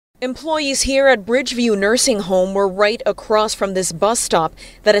Employees here at Bridgeview Nursing Home were right across from this bus stop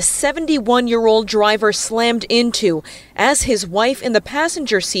that a 71-year-old driver slammed into as his wife in the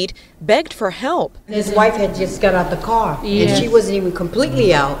passenger seat begged for help. His wife had just got out the car, and she wasn't even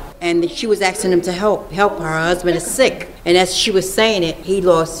completely out, and she was asking him to help her. Her husband is sick, and as she was saying it, he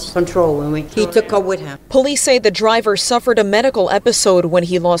lost control and he took her with him. Police say the driver suffered a medical episode when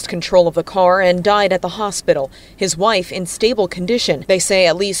he lost control of the car and died at the hospital. His wife in stable condition. They say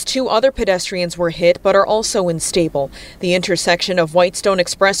at least 2 other pedestrians were hit but are also unstable. The intersection of Whitestone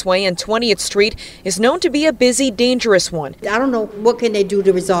Expressway and 20th Street is known to be a busy, dangerous one. I don't know what can they do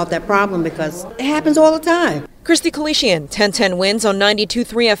to resolve that problem because it happens all the time. Kristie Keleshian, 1010 Wins on 92.3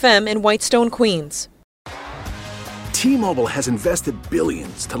 FM in Whitestone, Queens. T-Mobile has invested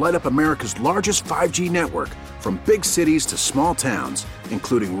billions to light up America's largest 5G network, from big cities to small towns,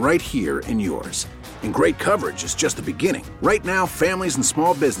 including right here in yours. And great coverage is just the beginning. Right now, families and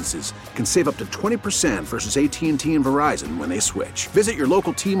small businesses can save up to 20% versus AT&T and Verizon when they switch. Visit your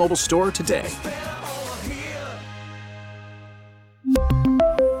local T-Mobile store today.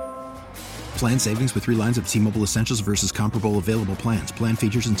 Plan savings with 3 lines of T-Mobile Essentials versus comparable available plans. Plan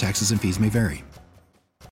features and taxes and fees may vary.